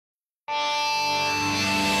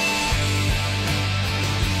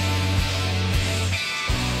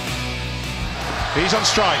He's on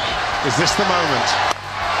strike. Is this the moment?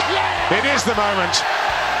 Yeah! It is the moment.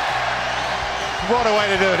 What a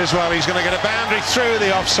way to do it as well. He's going to get a boundary through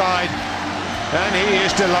the offside, and he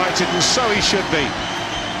is delighted, and so he should be.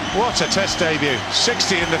 What a test debut.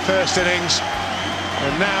 60 in the first innings,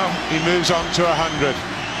 and now he moves on to 100.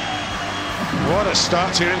 What a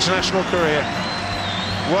start to your international career.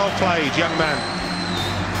 Well played, young man.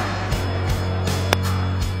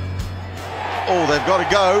 Oh, they've got to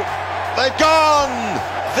go. They've gone!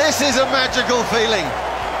 This is a magical feeling.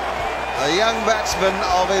 A young batsman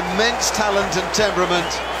of immense talent and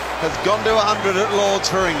temperament has gone to 100 at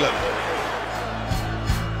Lord's for England.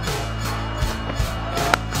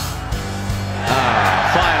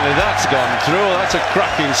 Finally that's gone through. That's a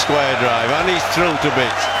cracking square drive, and he's thrilled to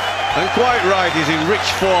bits. And quite right, he's in rich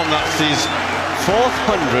form. That's his 4th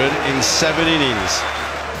 100 in 7 innings.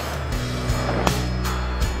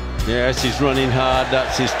 Yes, he's running hard.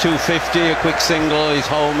 That's his 250, a quick single. He's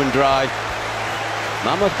home and dry.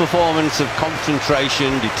 Mammoth performance of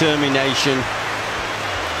concentration, determination,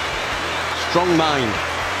 strong mind.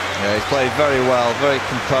 Yeah, he's played very well, very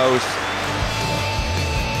composed.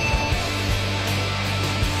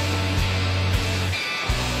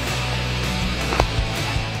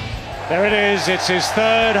 There it is, it's his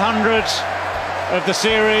 3rd 100 of the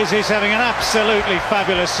series. He's having an absolutely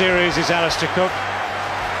fabulous series, is Alastair Cook.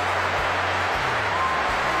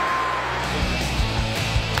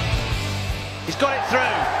 He's got it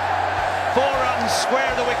through. 4 runs, square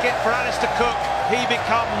of the wicket for Alastair Cook. He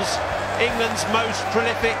becomes England's most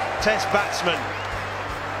prolific Test batsman.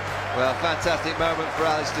 Well, fantastic moment for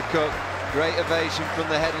Alastair Cook. Great ovation from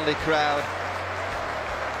the Headingley crowd.